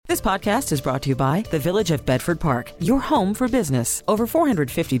This podcast is brought to you by the Village of Bedford Park, your home for business. Over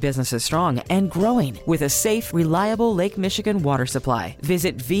 450 businesses strong and growing with a safe, reliable Lake Michigan water supply.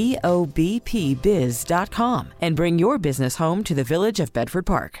 Visit VOBPBiz.com and bring your business home to the Village of Bedford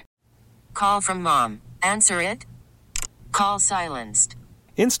Park. Call from mom. Answer it. Call silenced.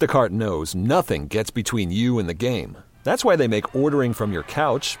 Instacart knows nothing gets between you and the game. That's why they make ordering from your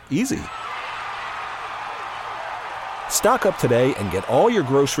couch easy. Stock up today and get all your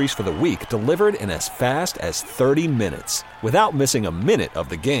groceries for the week delivered in as fast as 30 minutes without missing a minute of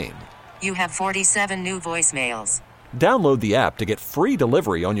the game. You have 47 new voicemails. Download the app to get free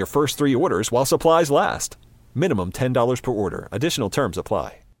delivery on your first 3 orders while supplies last. Minimum $10 per order. Additional terms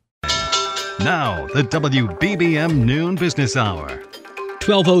apply. Now, the WBBM Noon Business Hour.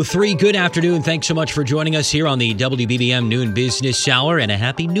 12:03. Good afternoon. Thanks so much for joining us here on the WBBM Noon Business Hour, and a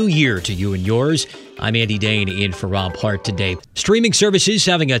happy new year to you and yours. I'm Andy Dane in for Rob Hart today. Streaming services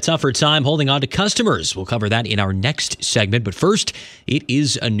having a tougher time holding on to customers. We'll cover that in our next segment. But first, it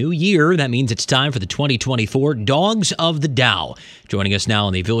is a new year. That means it's time for the 2024 Dogs of the Dow. Joining us now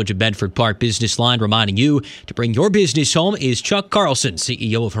on the Village of Bedford Park business line, reminding you to bring your business home, is Chuck Carlson,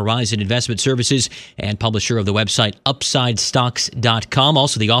 CEO of Horizon Investment Services and publisher of the website UpsideStocks.com.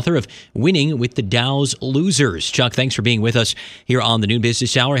 Also the author of Winning with the Dow's Losers. Chuck, thanks for being with us here on the Noon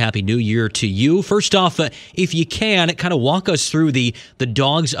Business Hour. Happy New Year to you. First off, if you can, kind of walk us through the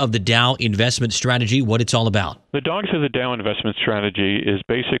Dogs of the Dow investment strategy, what it's all about. The Dogs of the Dow investment strategy is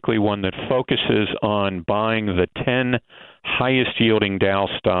basically one that focuses on buying the 10 highest yielding Dow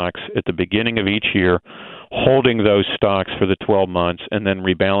stocks at the beginning of each year, holding those stocks for the 12 months, and then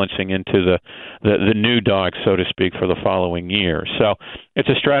rebalancing into the new dogs, so to speak, for the following year. So it's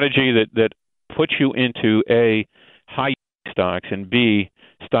a strategy that puts you into A, high stocks, and B,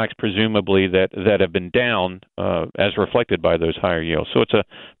 stocks presumably that have been down as reflected by those higher yields. So it's a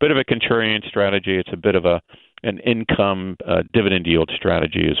bit of a contrarian strategy. It's a bit of an income dividend yield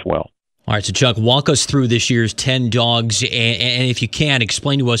strategy as well. All right, so Chuck, walk us through this year's 10 dogs, and if you can,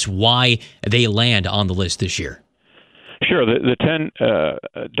 explain to us why they land on the list this year. Sure. The 10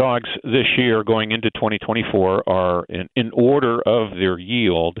 dogs this year going into 2024 are, in order of their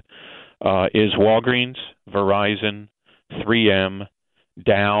yield, is Walgreens, Verizon, 3M,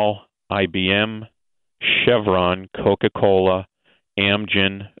 Dow, IBM, Chevron, Coca-Cola,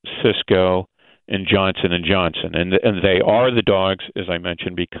 Amgen, Cisco, and Johnson & Johnson. And they are the dogs, as I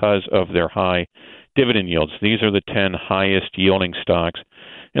mentioned, because of their high dividend yields. These are the 10 highest yielding stocks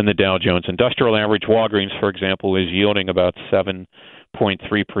in the Dow Jones Industrial Average. Walgreens, for example, is yielding about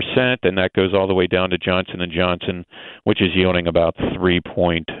 7.3%, and that goes all the way down to Johnson & Johnson, which is yielding about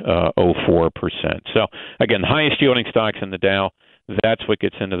 3.04%. So, again, highest yielding stocks in the Dow, that's what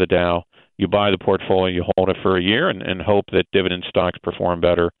gets into the Dow. You buy the portfolio, you hold it for a year, and hope that dividend stocks perform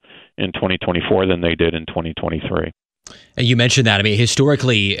better in 2024 than they did in 2023. You mentioned that. I mean,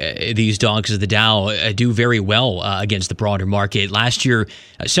 historically, these dogs of the Dow do very well against the broader market. Last year,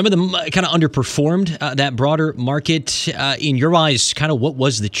 some of them kind of underperformed that broader market. In your eyes, kind of what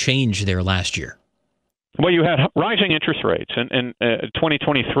was the change there last year? Well, you had rising interest rates, and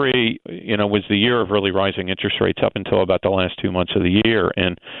 2023, was the year of really rising interest rates up until about the last 2 months of the year.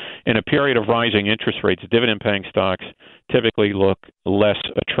 And in a period of rising interest rates, dividend-paying stocks typically look less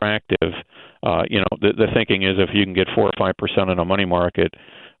attractive. The thinking is if you can get 4 or 5% in a money market,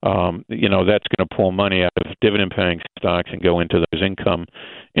 that's going to pull money out of dividend-paying stocks and go into those income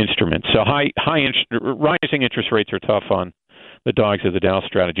instruments. So rising interest rates are tough on the Dogs of the Dow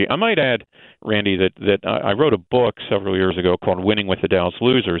strategy. I might add, Randy, that I wrote a book several years ago called Winning with the Dow's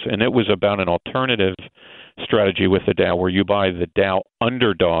Losers, and it was about an alternative strategy with the Dow where you buy the Dow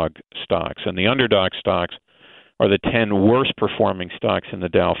underdog stocks. And the underdog stocks are the 10 worst performing stocks in the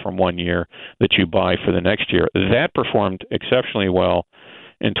Dow from one year that you buy for the next year. That performed exceptionally well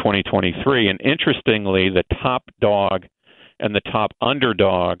in 2023. And interestingly, the top dog and the top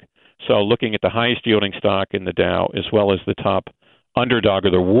underdog, so looking at the highest yielding stock in the Dow as well as the top underdog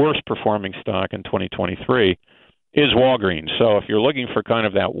or the worst performing stock in 2023 is Walgreens. So if you're looking for kind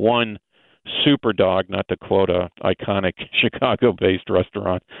of that one super dog, not to quote a iconic Chicago-based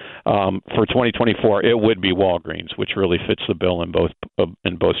restaurant, for 2024, it would be Walgreens, which really fits the bill in both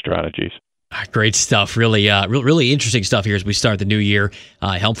strategies. Great stuff. Really, really interesting stuff here as we start the new year.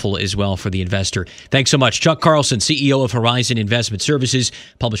 Helpful as well for the investor. Thanks so much. Chuck Carlson, CEO of Horizon Investment Services,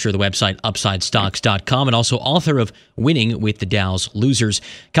 publisher of the website UpsideStocks.com, and also author of Winning with the Dow's Losers.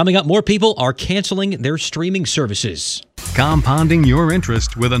 Coming up, more people are canceling their streaming services. Compounding your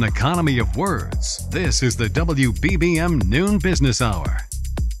interest with an economy of words. This is the WBBM Noon Business Hour.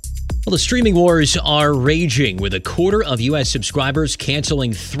 Well, the streaming wars are raging, with a quarter of U.S. subscribers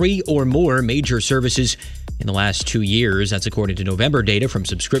canceling 3 or more major services in the last 2 years. That's according to November data from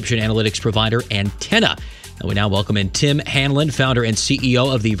subscription analytics provider Antenna. And we now welcome in Tim Hanlon, founder and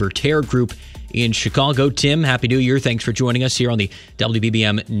CEO of the Vertere Group in Chicago. Tim, Happy New Year. Thanks for joining us here on the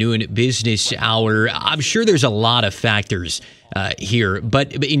WBBM Noon Business Hour. I'm sure there's a lot of factors here,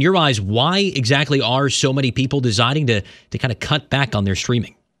 but in your eyes, why exactly are so many people deciding to kind of cut back on their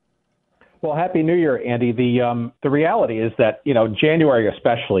streaming? Well, Happy New Year, Andy. The reality is that, January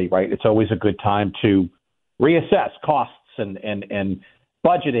especially, right, it's always a good time to reassess costs and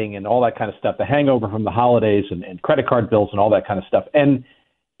budgeting and all that kind of stuff, the hangover from the holidays and credit card bills and all that kind of stuff. And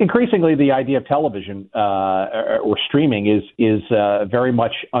increasingly, the idea of television or streaming is very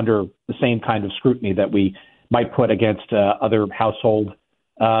much under the same kind of scrutiny that we might put against other household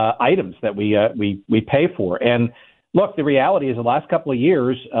items that we pay for. And look, the reality is the last couple of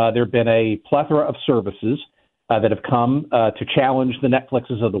years, there have been a plethora of services that have come to challenge the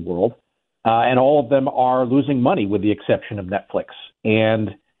Netflixes of the world, and all of them are losing money with the exception of Netflix.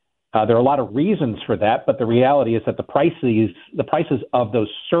 And there are a lot of reasons for that, but the reality is that the prices of those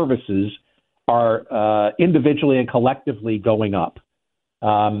services are individually and collectively going up.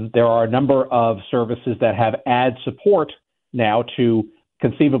 There are a number of services that have ad support now to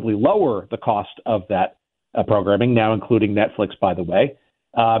conceivably lower the cost of that programming, now including Netflix, by the way.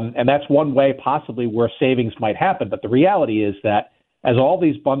 And that's one way possibly where savings might happen. But the reality is that as all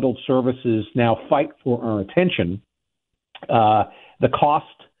these bundled services now fight for our attention, the cost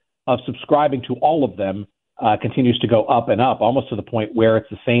of subscribing to all of them continues to go up and up, almost to the point where it's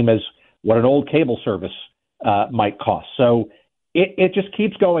the same as what an old cable service might cost. So it just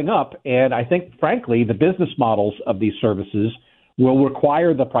keeps going up. And I think, frankly, the business models of these services will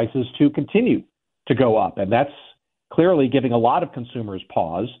require the prices to continue to go up. And that's clearly giving a lot of consumers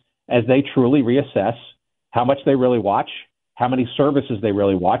pause as they truly reassess how much they really watch, how many services they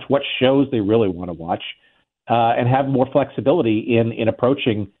really watch, what shows they really want to watch, and have more flexibility in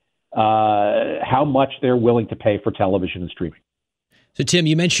approaching how much they're willing to pay for television and streaming. So, Tim,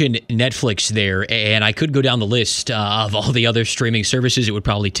 you mentioned Netflix there, and I could go down the list of all the other streaming services. It would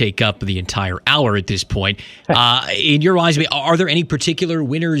probably take up the entire hour at this point. In your eyes, are there any particular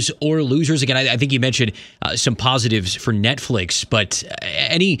winners or losers? Again, I think you mentioned some positives for Netflix, but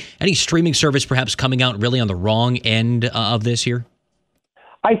any streaming service perhaps coming out really on the wrong end of this here?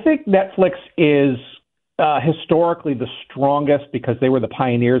 I think Netflix is historically the strongest because they were the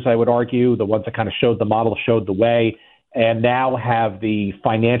pioneers, I would argue, the ones that kind of showed the model, showed the way, and now have the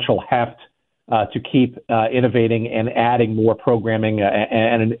financial heft to keep innovating and adding more programming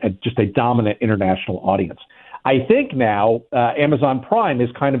and just a dominant international audience. I think now Amazon Prime is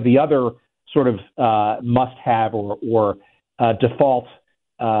kind of the other sort of must-have or default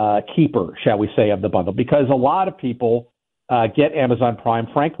keeper, shall we say, of the bundle, because a lot of people get Amazon Prime,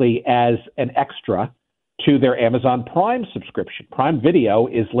 frankly, as an extra to their Amazon Prime subscription. Prime Video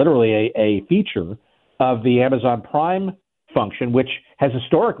is literally a feature of the Amazon Prime function, which has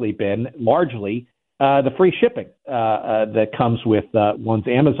historically been largely the free shipping that comes with one's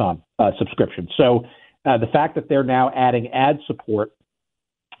Amazon subscription. So the fact that they're now adding ad support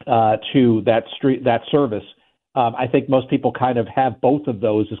to that service, I think most people kind of have both of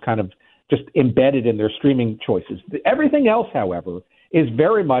those as kind of just embedded in their streaming choices. Everything else, however, is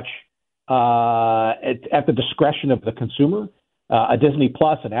very much at the discretion of the consumer. A Disney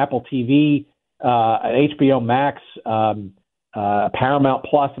Plus, an Apple TV, an HBO Max, Paramount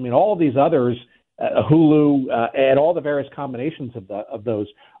Plus. I mean, all of these others, Hulu, and all the various combinations of those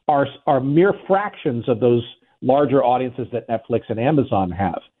are mere fractions of those larger audiences that Netflix and Amazon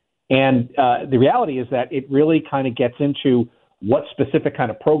have. And the reality is that it really kind of gets into what specific kind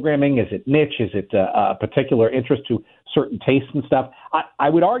of programming. Is it niche? Is it a particular interest to certain tastes and stuff?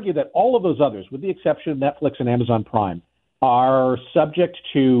 I would argue that all of those others, with the exception of Netflix and Amazon Prime, are subject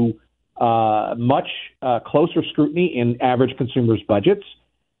to much closer scrutiny in average consumers' budgets,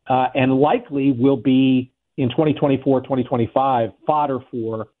 and likely will be in 2024, 2025 fodder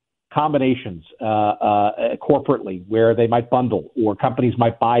for combinations corporately where they might bundle or companies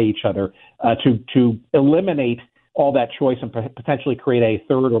might buy each other to eliminate all that choice and potentially create a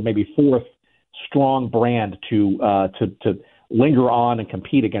third or maybe fourth strong brand to linger on and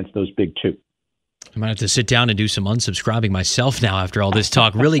compete against those big two. I might have to sit down and do some unsubscribing myself now after all this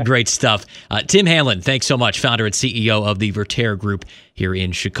talk. Really great stuff. Tim Hanlon, thanks so much, founder and CEO of the Vertere Group here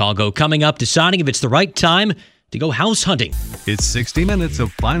in Chicago. Coming up, deciding if it's the right time to go house hunting. It's 60 minutes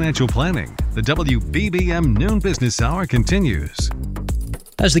of financial planning. The WBBM Noon Business Hour continues.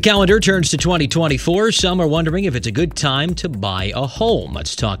 As the calendar turns to 2024, some are wondering if it's a good time to buy a home.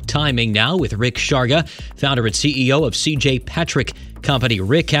 Let's talk timing now with Rick Sharga, founder and CEO of CJ Patrick Company.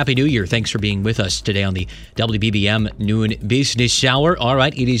 Rick, Happy New Year. Thanks for being with us today on the WBBM Noon Business Hour. All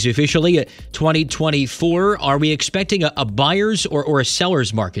right, it is officially 2024. Are we expecting a buyer's or a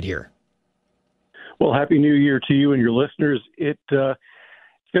seller's market here? Well, Happy New Year to you and your listeners. It's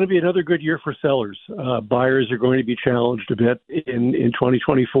going to be another good year for sellers. Buyers are going to be challenged a bit in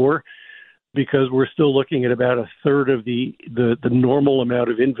 2024 because we're still looking at about a third of the normal amount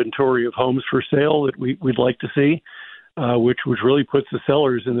of inventory of homes for sale that we'd like to see, which really puts the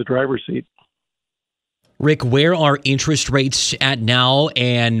sellers in the driver's seat. Rick, where are interest rates at now,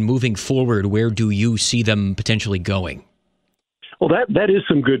 and moving forward, where do you see them potentially going? Well, that is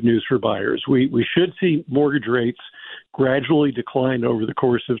some good news for buyers. We should see mortgage rates gradually decline over the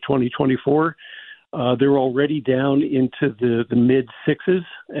course of 2024. They're already down into the mid sixes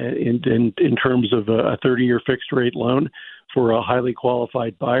in terms of a 30-year fixed rate loan for a highly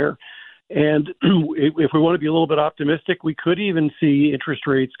qualified buyer. And if we want to be a little bit optimistic, we could even see interest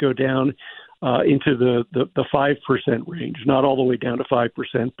rates go down into the 5% range, not all the way down to 5%,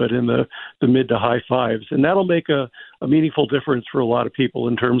 but in the mid to high fives. And that'll make a meaningful difference for a lot of people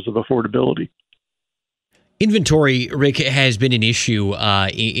in terms of affordability. Inventory, Rick, has been an issue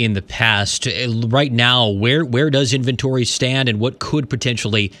in the past. Right now, where does inventory stand, and what could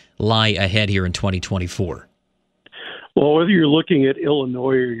potentially lie ahead here in 2024? Well, whether you're looking at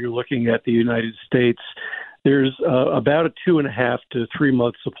Illinois or you're looking at the United States, there's about a 2.5 to 3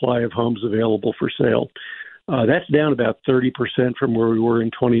 month supply of homes available for sale. That's down about 30% from where we were in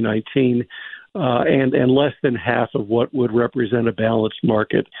 2019, and less than half of what would represent a balanced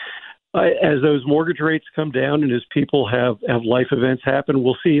market. As those mortgage rates come down and as people have life events happen,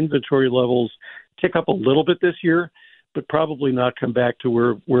 we'll see inventory levels tick up a little bit this year, but probably not come back to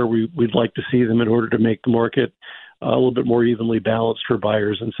where we'd like to see them in order to make the market a little bit more evenly balanced for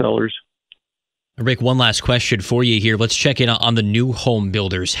buyers and sellers. Rick, one last question for you here. Let's check in on the new home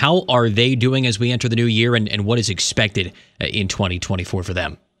builders. How are they doing as we enter the new year, and what is expected in 2024 for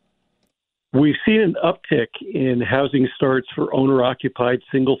them? We've seen an uptick in housing starts for owner-occupied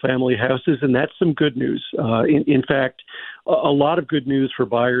single-family houses, and that's some good news. In fact, a lot of good news for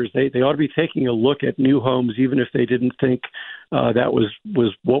buyers. They ought to be taking a look at new homes, even if they didn't think that was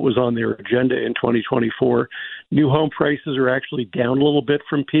what was on their agenda in 2024. New home prices are actually down a little bit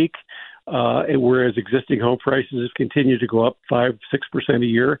from peak, whereas existing home prices have continued to go up 5-6% a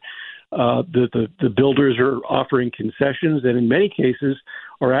year. The builders are offering concessions, and in many cases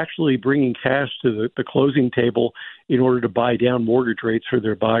are actually bringing cash to the closing table in order to buy down mortgage rates for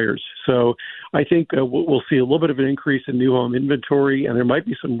their buyers. So I think we'll see a little bit of an increase in new home inventory, and there might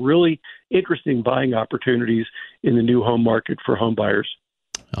be some really interesting buying opportunities in the new home market for home buyers.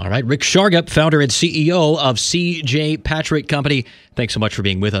 All right, Rick Sharga, founder and CEO of CJ Patrick Company. Thanks so much for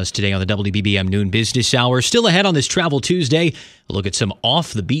being with us today on the WBBM Noon Business Hour. Still ahead on this Travel Tuesday, a look at some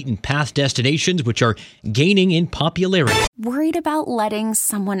off-the-beaten-path destinations which are gaining in popularity. Worried about letting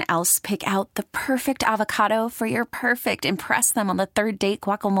someone else pick out the perfect avocado for your perfect impress them on the third date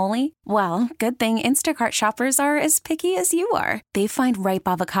guacamole? Well, good thing Instacart shoppers are as picky as you are. They find ripe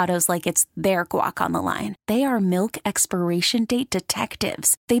avocados like it's their guac on the line. They are milk expiration date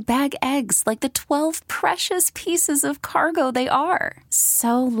detectives. They bag eggs like the 12 precious pieces of cargo they are.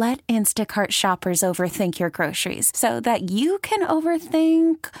 So let Instacart shoppers overthink your groceries so that you can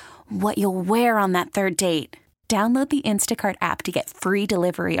overthink what you'll wear on that third date. Download the Instacart app to get free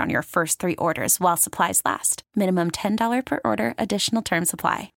delivery on your first 3 orders while supplies last. Minimum $10 per order. Additional terms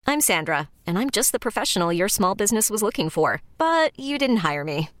apply. I'm Sandra, and I'm just the professional your small business was looking for. But you didn't hire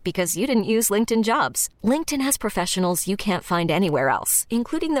me because you didn't use LinkedIn Jobs. LinkedIn has professionals you can't find anywhere else,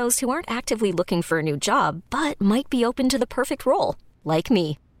 including those who aren't actively looking for a new job, but might be open to the perfect role, like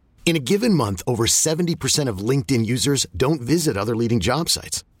me. In a given month, over 70% of LinkedIn users don't visit other leading job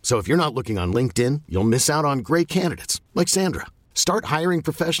sites. So if you're not looking on LinkedIn, you'll miss out on great candidates like Sandra. Start hiring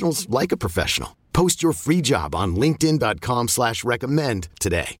professionals like a professional. Post your free job on linkedin.com/recommend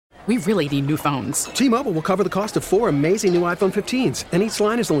today. We really need new phones. T-Mobile will cover the cost of 4 amazing new iPhone 15s, and each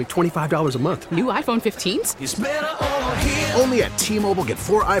line is only $25 a month. New iPhone 15s? It's better over here. Only at T-Mobile, get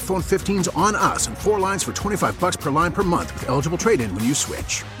 4 iPhone 15s on us and 4 lines for $25 per line per month with eligible trade-in when you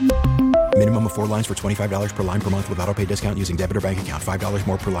switch. Minimum of 4 lines for $25 per line per month with autopay discount using debit or bank account. $5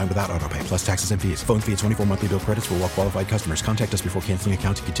 more per line without autopay, plus taxes and fees. Phone fee at 24 monthly bill credits for well-qualified customers. Contact us before canceling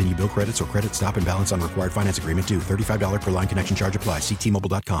account to continue bill credits or credit stop and balance on required finance agreement due. $35 per line connection charge applies. See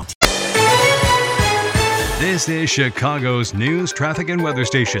T-Mobile.com. This is Chicago's news, traffic, and weather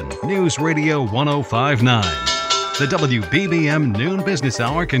station, News Radio 105.9. The WBBM Noon Business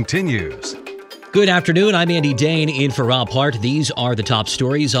Hour continues. Good afternoon. I'm Andy Dane in for Rob Hart. These are the top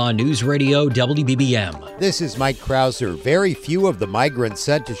stories on News Radio WBBM. This is Mike Krauser. Very few of the migrants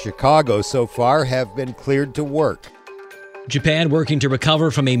sent to Chicago so far have been cleared to work. Japan working to recover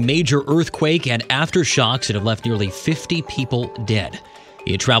from a major earthquake and aftershocks that have left nearly 50 people dead.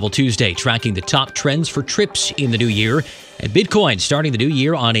 In Travel Tuesday, tracking the top trends for trips in the new year, and Bitcoin starting the new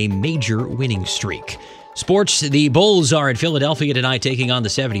year on a major winning streak. Sports, the Bulls are in Philadelphia tonight taking on the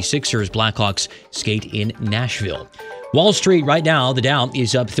 76ers. Blackhawks skate in Nashville. Wall Street right now, the Dow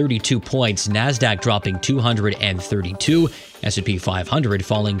is up 32 points. NASDAQ dropping 232. S&P 500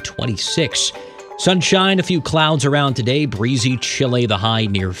 falling 26. Sunshine, a few clouds around today. Breezy, chilly, the high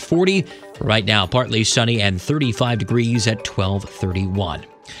near 40. Right now, partly sunny and 35 degrees at 12:31.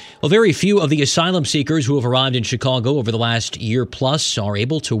 Well, very few of the asylum seekers who have arrived in Chicago over the last year plus are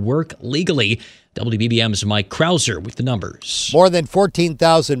able to work legally. WBBM's Mike Krauser with the numbers. More than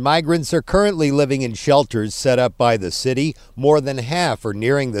 14,000 migrants are currently living in shelters set up by the city. More than half are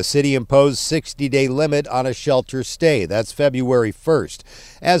nearing the city-imposed 60-day limit on a shelter stay. That's February 1st.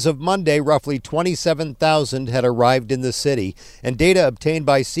 As of Monday, roughly 27,000 had arrived in the city, and data obtained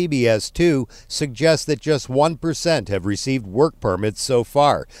by CBS 2 suggests that just 1% have received work permits so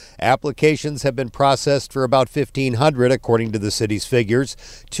far. Applications have been processed for about 1,500, according to the city's figures.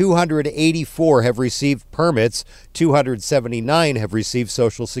 284 have received permits. 279 have received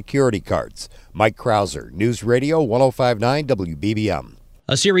Social Security cards. Mike Krauser, News Radio 105.9 WBBM.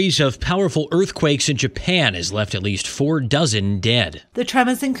 A series of powerful earthquakes in Japan has left at least 4 dozen dead. The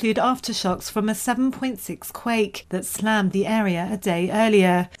tremors include aftershocks from a 7.6 quake that slammed the area a day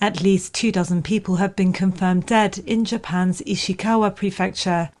earlier. At least 2 dozen people have been confirmed dead in Japan's Ishikawa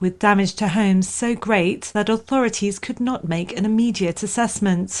prefecture, with damage to homes so great that authorities could not make an immediate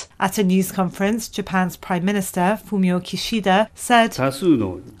assessment. At a news conference, Japan's Prime Minister Fumio Kishida said,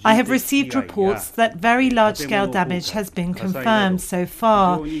 "I have received reports that very large-scale damage has been confirmed so far,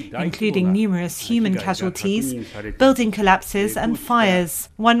 including numerous human casualties, building collapses and fires."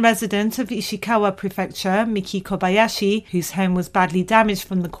 One resident of Ishikawa Prefecture, Miki Kobayashi, whose home was badly damaged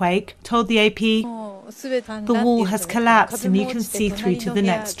from the quake, told the AP, "The wall has collapsed and you can see through to the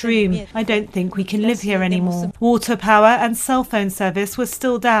next room. I don't think we can live here anymore." Water, power and cell phone service was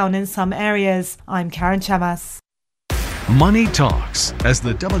still down in some areas. I'm Karen Chamas. Money Talks as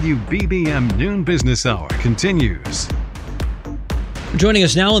the WBBM Noon Business Hour continues. Joining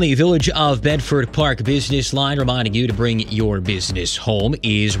us now on the Village of Bedford Park business line, reminding you to bring your business home,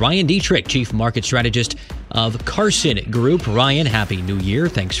 is Ryan Dietrich, Chief Market Strategist of Carson Group. Ryan, Happy New Year.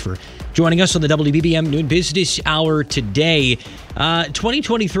 Thanks for joining us on the WBBM Noon Business Hour today.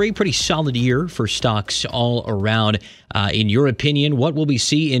 2023, pretty solid year for stocks all around. In your opinion, what will we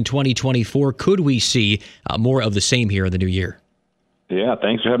see in 2024? Could we see more of the same here in the new year? Yeah,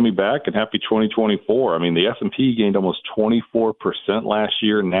 thanks for having me back, and happy 2024. I mean, the S&P gained almost 24% last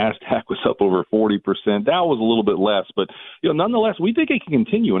year. NASDAQ was up over 40%. Dow was a little bit less, but nonetheless, we think it can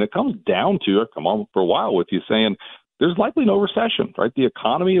continue. And it comes down to, I've come on for a while with you saying, there's likely no recession, right? The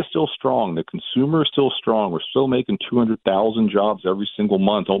economy is still strong. The consumer is still strong. We're still making 200,000 jobs every single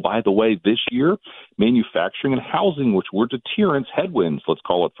month. Oh, by the way, this year, manufacturing and housing, which were deterrents, headwinds, let's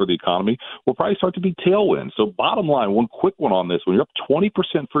call it, for the economy, will probably start to be tailwinds. So bottom line, one quick one on this. When you're up 20%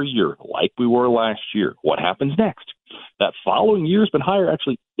 for a year, like we were last year, what happens next? That following year has been higher,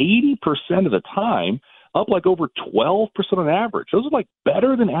 actually 80% of the time, up like over 12% on average. Those are like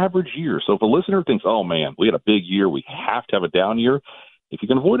better than average years. So if a listener thinks, oh man, we had a big year, we have to have a down year, if you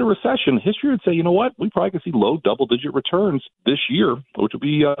can avoid a recession, history would say, you know what, we probably can see low double-digit returns this year, which would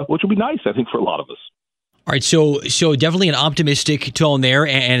be nice, I think, for a lot of us. All right, so definitely an optimistic tone there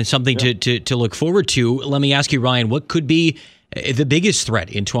and something to look forward to. Let me ask you, Ryan, what could be the biggest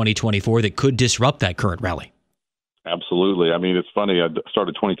threat in 2024 that could disrupt that current rally? Absolutely. I mean, it's funny. I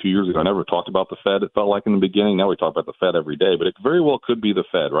started 22 years ago. I never talked about the Fed, it felt like, in the beginning. Now we talk about the Fed every day, but it very well could be the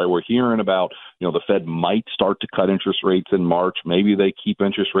Fed, right? We're hearing about, the Fed might start to cut interest rates in March. Maybe they keep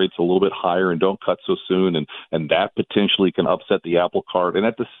interest rates a little bit higher and don't cut so soon, and that potentially can upset the apple cart. And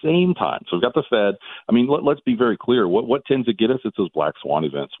at the same time, so we've got the Fed. I mean, let's be very clear. What tends to get us? It's those black swan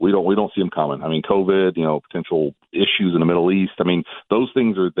events. We don't see them coming. I mean, COVID, potential issues in the Middle East. I mean, those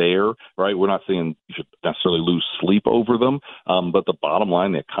things are there, right? We're not saying you should necessarily lose sleep over them, but the bottom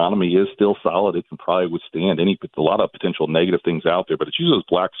line, the economy is still solid. It can probably withstand a lot of potential negative things out there, but it's usually those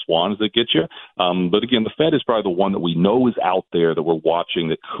black swans that get you. But again, the Fed is probably the one that we know is out there that we're watching.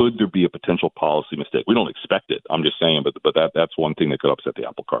 That could there be a potential policy mistake? We don't expect it. I'm just saying, but that's one thing that could upset the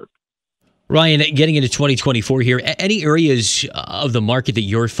apple cart. Ryan, getting into 2024 here, any areas of the market that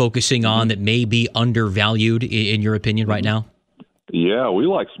you're focusing on that may be undervalued, in your opinion, right now? Yeah, we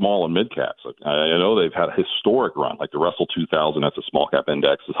like small and mid caps. I know they've had a historic run, like the Russell 2000. That's a small cap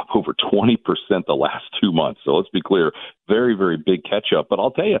index, is up over 20% the last 2 months. So let's be clear, very, very big catch up. But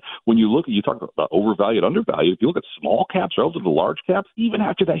I'll tell you, when you talk about overvalued, undervalued, if you look at small caps relative to large caps, even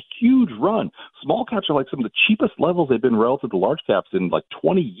after that huge run, small caps are like some of the cheapest levels they've been relative to large caps in like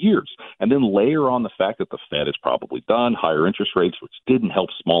 20 years. And then layer on the fact that the Fed is probably done, higher interest rates, which didn't help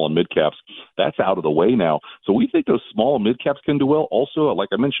small and mid caps. That's out of the way now. So we think those small and mid caps can do well. Also, like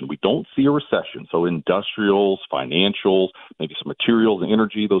I mentioned, we don't see a recession. So industrials, financials, maybe some materials and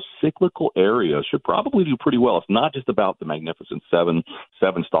energy, those cyclical areas should probably do pretty well. It's not just about the Magnificent Seven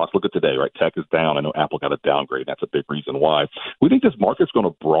stocks. Look at today, right? Tech is down. I know Apple got a downgrade. That's a big reason why. We think this market's going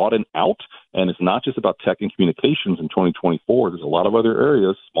to broaden out, and it's not just about tech and communications in 2024. There's a lot of other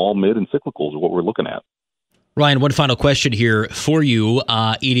areas, small, mid, and cyclicals are what we're looking at. Ryan, one final question here for you.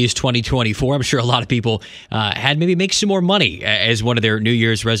 It is 2024. I'm sure a lot of people had maybe make some more money as one of their New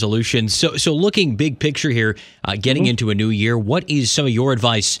Year's resolutions. So looking big picture here, getting into a new year, what is some of your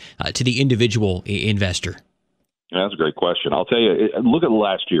advice to the individual investor? Yeah, that's a great question. I'll tell you, look at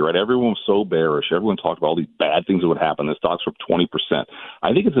last year, right? Everyone was so bearish. Everyone talked about all these bad things that would happen. The stocks were up 20%.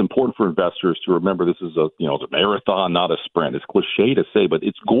 I think it's important for investors to remember this is a marathon, not a sprint. It's cliche to say, but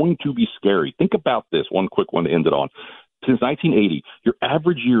it's going to be scary. Think about this. One quick one to end it on. Since 1980, your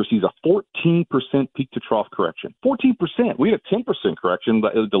average year sees a 14% peak to trough correction. 14%. We had a 10% correction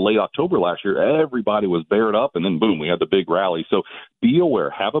the late October last year. Everybody was bared up, and then boom, we had the big rally. So be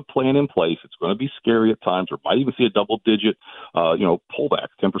aware. Have a plan in place. It's going to be scary at times. Or might even see a double-digit, pullback,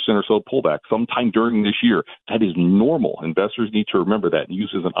 10% or so pullback sometime during this year. That is normal. Investors need to remember that and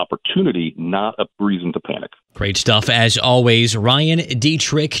use it as an opportunity, not a reason to panic. Great stuff. As always, Ryan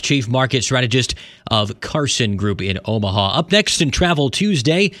Dietrich, Chief Market Strategist of Carson Group in Omaha. Up next in Travel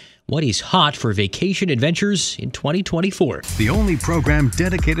Tuesday, what is hot for vacation adventures in 2024? The only program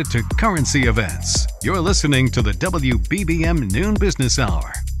dedicated to currency events. You're listening to the WBBM Noon Business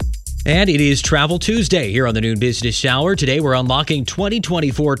Hour. And it is Travel Tuesday here on the Noon Business Hour. Today we're unlocking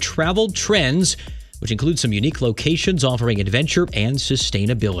 2024 travel trends, which includes some unique locations offering adventure and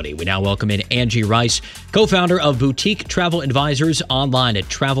sustainability. We now welcome in Angie Rice, co-founder of Boutique Travel Advisors, online at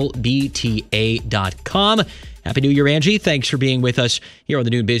travelbta.com. Happy New Year, Angie. Thanks for being with us here on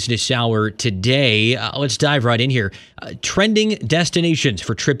the Noon Business Hour today. Let's dive right in here. Trending destinations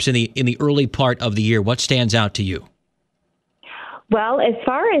for trips in the early part of the year. What stands out to you? Well, as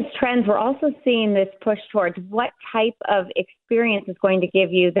far as trends, we're also seeing this push towards what type of experience is going to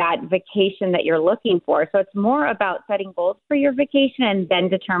give you that vacation that you're looking for. So it's more about setting goals for your vacation and then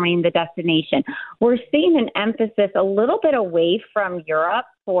determining the destination. We're seeing an emphasis a little bit away from Europe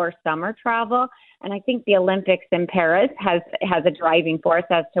for summer travel. And I think the Olympics in Paris has a driving force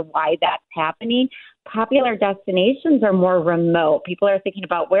as to why that's happening. Popular destinations are more remote. People are thinking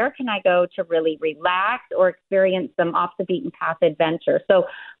about where can I go to really relax or experience some off the beaten path adventure. So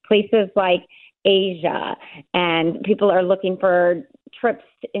places like Asia, and people are looking for trips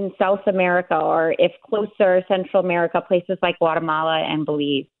in South America, or if closer, Central America, places like Guatemala and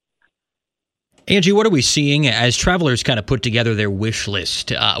Belize. Angie, what are we seeing as travelers kind of put together their wish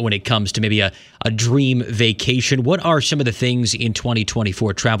list when it comes to maybe a dream vacation? What are some of the things in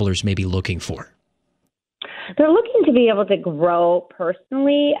 2024 travelers may be looking for? They're looking to be able to grow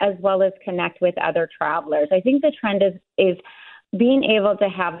personally as well as connect with other travelers. I think the trend is being able to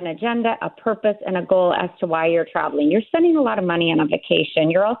have an agenda, a purpose, and a goal as to why you're traveling. You're spending a lot of money on a vacation.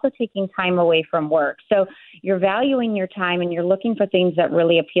 You're also taking time away from work. So you're valuing your time and you're looking for things that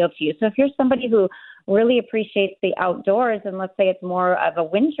really appeal to you. So if you're somebody who really appreciates the outdoors, and let's say it's more of a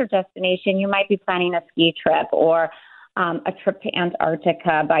winter destination, you might be planning a ski trip or a trip to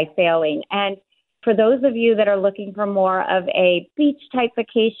Antarctica by sailing. And for those of you that are looking for more of a beach-type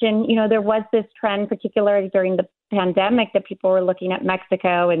vacation, there was this trend, particularly during the pandemic, that people were looking at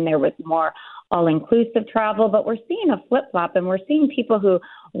Mexico and there was more all-inclusive travel. But we're seeing a flip-flop, and we're seeing people who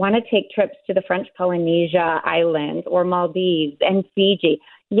want to take trips to the French Polynesia Islands or Maldives and Fiji.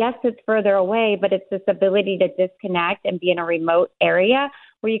 Yes, it's further away, but it's this ability to disconnect and be in a remote area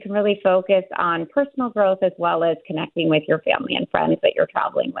where you can really focus on personal growth as well as connecting with your family and friends that you're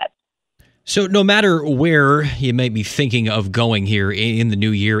traveling with. So no matter where you may be thinking of going here in the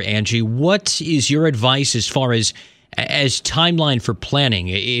new year, Angie, what is your advice as far as timeline for planning?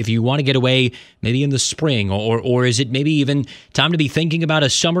 If you want to get away maybe in the spring, or is it maybe even time to be thinking about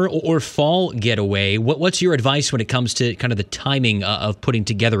a summer or fall getaway? What's your advice when it comes to kind of the timing of putting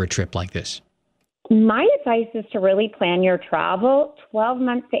together a trip like this? My advice is to really plan your travel 12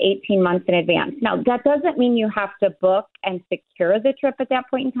 months to 18 months in advance. Now, that doesn't mean you have to book and secure the trip at that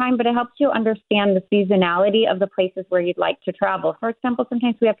point in time, but it helps you understand the seasonality of the places where you'd like to travel. For example,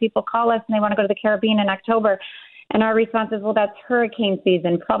 sometimes we have people call us and they want to go to the Caribbean in October, and our response is, well, that's hurricane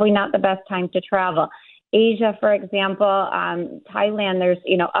season, probably not the best time to travel. Asia, for example, Thailand, there's,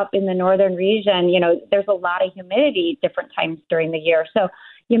 up in the northern region, there's a lot of humidity different times during the year. So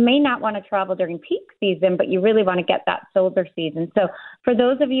you may not want to travel during peak season, but you really want to get that shoulder season. So for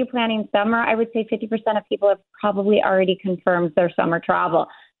those of you planning summer, I would say 50% of people have probably already confirmed their summer travel.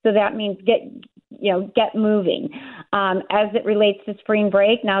 So that means get moving. As it relates to spring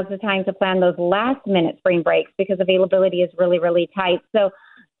break, now's the time to plan those last minute spring breaks because availability is really, really tight. So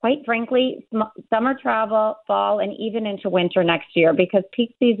quite frankly, summer travel, fall, and even into winter next year, because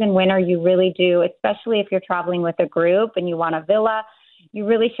peak season winter, you really do, especially if you're traveling with a group and you want a villa, you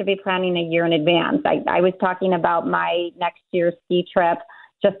really should be planning a year in advance. I was talking about my next year's ski trip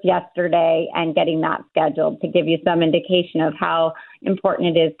just yesterday and getting that scheduled to give you some indication of how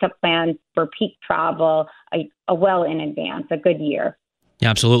important it is to plan for peak travel well in advance, a good year.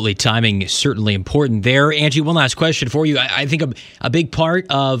 Absolutely. Timing is certainly important there. Angie, one last question for you. I think a big part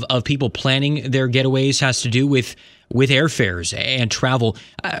of people planning their getaways has to do with airfares and travel.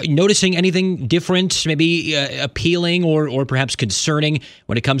 Noticing anything different, maybe appealing or perhaps concerning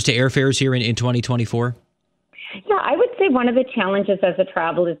when it comes to airfares here in 2024? Yeah, I would say one of the challenges as a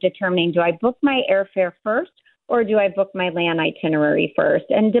traveler is determining, do I book my airfare first or do I book my land itinerary first?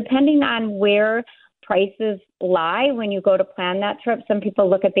 And depending on where prices lie when you go to plan that trip, some people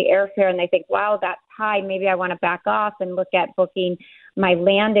look at the airfare and they think, wow, that's high. Maybe I want to back off and look at booking my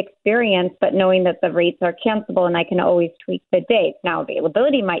land experience, but knowing that the rates are cancelable and I can always tweak the dates. Now,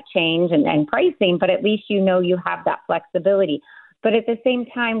 availability might change and pricing, but at least you have that flexibility. But at the same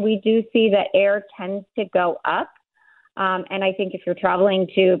time, we do see that air tends to go up. And I think if you're traveling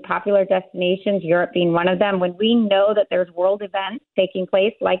to popular destinations, Europe being one of them, when we know that there's world events taking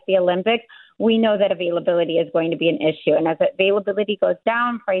place like the Olympics, we know that availability is going to be an issue. And as availability goes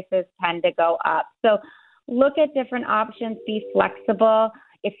down, prices tend to go up. So look at different options, be flexible.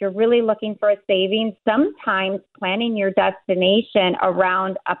 If you're really looking for a savings, sometimes planning your destination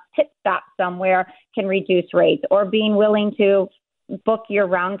around a pit stop somewhere can reduce rates, or being willing to book your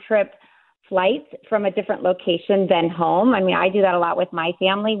round trip flights from a different location than home. I mean, I do that a lot with my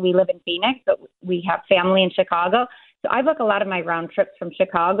family. We live in Phoenix, but we have family in Chicago. So I book a lot of my round trips from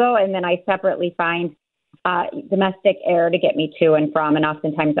Chicago, and then I separately find domestic air to get me to and from, and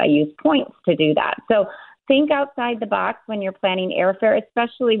oftentimes I use points to do that. So think outside the box when you're planning airfare,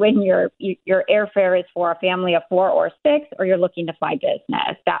 especially when your airfare is for a family of 4 or 6, or you're looking to fly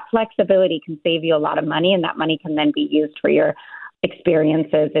business. That flexibility can save you a lot of money, and that money can then be used for your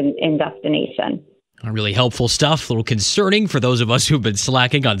experiences in destination. Really helpful stuff. A little concerning for those of us who've been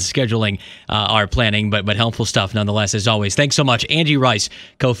slacking on scheduling our planning, but helpful stuff nonetheless, as always. Thanks so much. Angie Rice,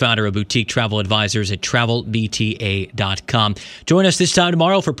 co-founder of Boutique Travel Advisors at TravelBTA.com. Join us this time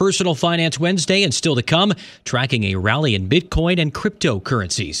tomorrow for Personal Finance Wednesday, and still to come, tracking a rally in Bitcoin and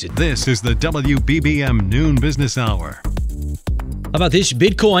cryptocurrencies. This is the WBBM Noon Business Hour. How about this?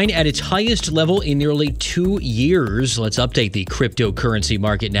 Bitcoin at its highest level in nearly 2 years. Let's update the cryptocurrency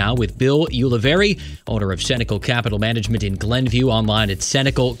market now with Bill Ulivari, owner of Senecal Capital Management in Glenview, online at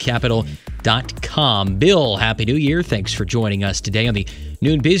senecalcapital.com. Bill, Happy New Year. Thanks for joining us today on the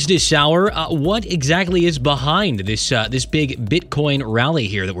Noon Business Hour. What exactly is behind this big Bitcoin rally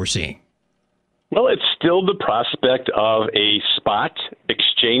here that we're seeing? Well, it's still the prospect of a spot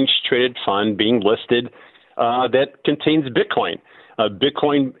exchange-traded fund being listed that contains Bitcoin.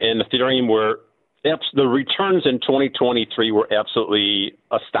 Bitcoin and Ethereum the returns in 2023 were absolutely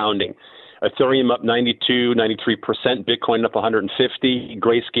astounding. Ethereum up 92, 93%, Bitcoin up 150,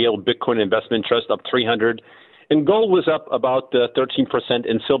 Grayscale Bitcoin Investment Trust up 300, and gold was up about 13%,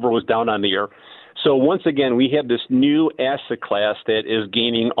 and silver was down on the year. So once again, we have this new asset class that is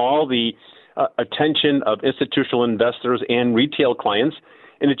gaining all the attention of institutional investors and retail clients,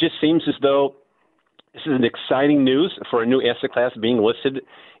 and it just seems as though this is an exciting news for a new asset class being listed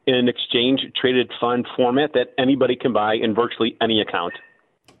in an exchange-traded fund format that anybody can buy in virtually any account.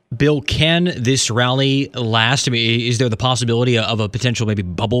 Bill, can this rally last? I mean, is there the possibility of a potential maybe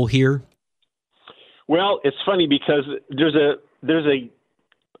bubble here? Well, it's funny because there's a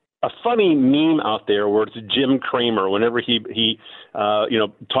funny meme out there where it's Jim Cramer. Whenever he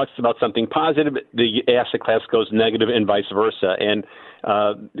talks about something positive, the asset class goes negative, and vice versa. And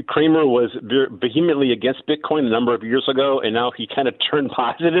Cramer was vehemently against Bitcoin a number of years ago, and now he kind of turned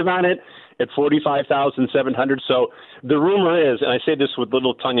positive on it. at 45,700. So the rumor is, and I say this with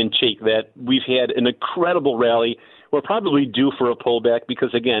little tongue-in-cheek, that we've had an incredible rally. We're probably due for a pullback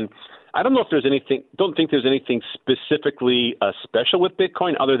because, again, I don't think there's anything specifically special with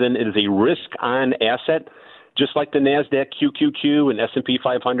Bitcoin other than it is a risk-on asset, just like the NASDAQ QQQ and S&P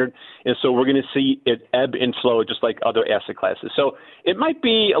 500. And so we're going to see it ebb and flow just like other asset classes. So it might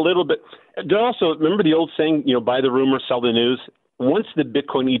be a little bit – also, remember the old saying, buy the rumor, sell the news? Once the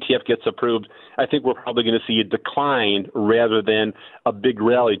Bitcoin ETF gets approved, I think we're probably going to see a decline rather than a big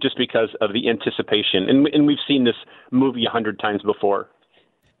rally just because of the anticipation. And we've seen this movie 100 times before.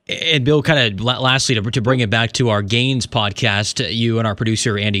 And Bill, kind of lastly, to bring it back to our Gains podcast, you and our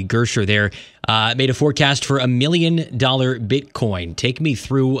producer, Andy Gersher there, made a forecast for $1 million Bitcoin. Take me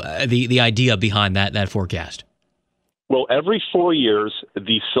through the idea behind that forecast. Well, every 4 years,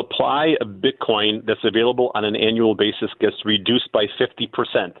 the supply of Bitcoin that's available on an annual basis gets reduced by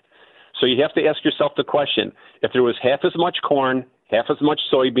 50%. So you have to ask yourself the question, if there was half as much corn, half as much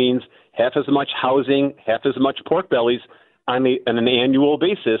soybeans, half as much housing, half as much pork bellies, on an annual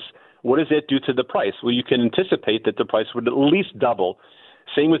basis, what does that do to the price? Well, you can anticipate that the price would at least double.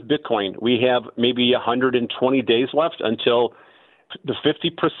 Same with Bitcoin. We have maybe 120 days left until the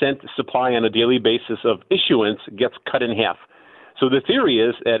 50% supply on a daily basis of issuance gets cut in half. So the theory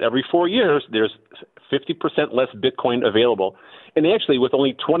is that every 4 years, there's 50% less Bitcoin available. And actually, with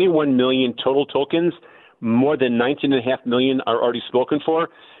only 21 million total tokens, more than 19.5 million are already spoken for.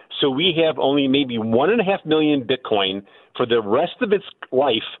 So we have only maybe 1.5 million Bitcoin for the rest of its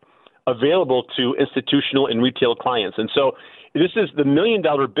life available to institutional and retail clients. And so this is the $1 million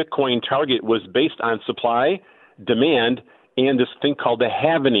Bitcoin target was based on supply, demand, and this thing called the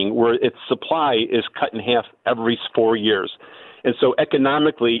halvening, where its supply is cut in half every 4 years. And so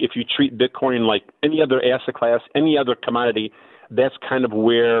economically, if you treat Bitcoin like any other asset class, any other commodity, that's kind of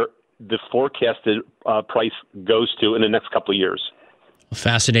where the forecasted price goes to in the next couple of years.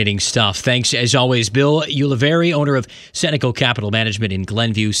 Fascinating stuff. Thanks, as always, Bill Ulivari, owner of Senecal Capital Management in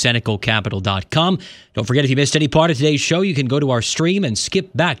Glenview, senecalcapital.com. Don't forget, if you missed any part of today's show, you can go to our stream and skip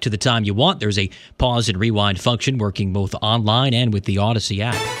back to the time you want. There's a pause and rewind function working both online and with the Odyssey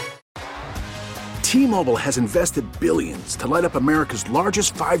app. T-Mobile has invested billions to light up America's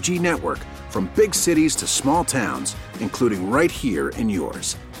largest 5G network, from big cities to small towns, including right here in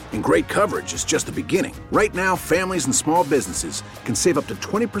yours. And great coverage is just the beginning. Right now, families and small businesses can save up to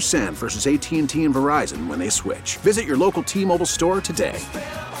 20% versus AT&T and Verizon when they switch. Visit your local T-Mobile store today.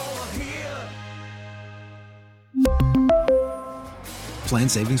 Plan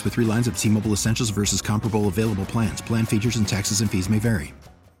savings with 3 lines of T-Mobile Essentials versus comparable available plans. Plan features and taxes and fees may vary.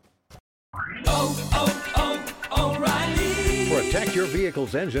 Protect your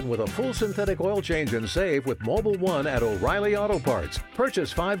vehicle's engine with a full synthetic oil change and save with Mobil 1 at O'Reilly Auto Parts.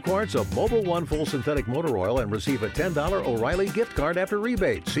 Purchase 5 quarts of Mobil 1 full synthetic motor oil and receive a $10 O'Reilly gift card after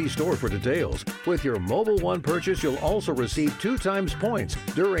rebate. See store for details. With your Mobil 1 purchase, you'll also receive 2 times points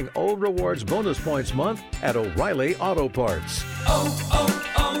during O Rewards Bonus Points Month at O'Reilly Auto Parts.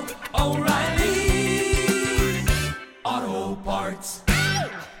 O'Reilly Auto Parts.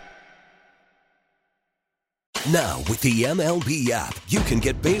 Now, with the MLB app, you can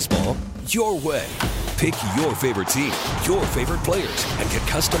get baseball your way. Pick your favorite team, your favorite players, and get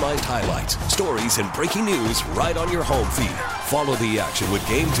customized highlights, stories, and breaking news right on your home feed. Follow the action with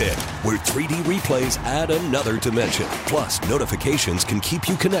Game 10, where 3D replays add another dimension. Plus, notifications can keep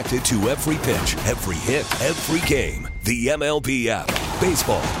you connected to every pitch, every hit, every game. The MLB app.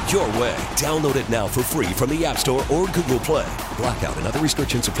 Baseball your way. Download it now for free from the App Store or Google Play. Blackout and other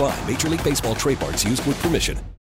restrictions apply. Major League Baseball trademarks used with permission.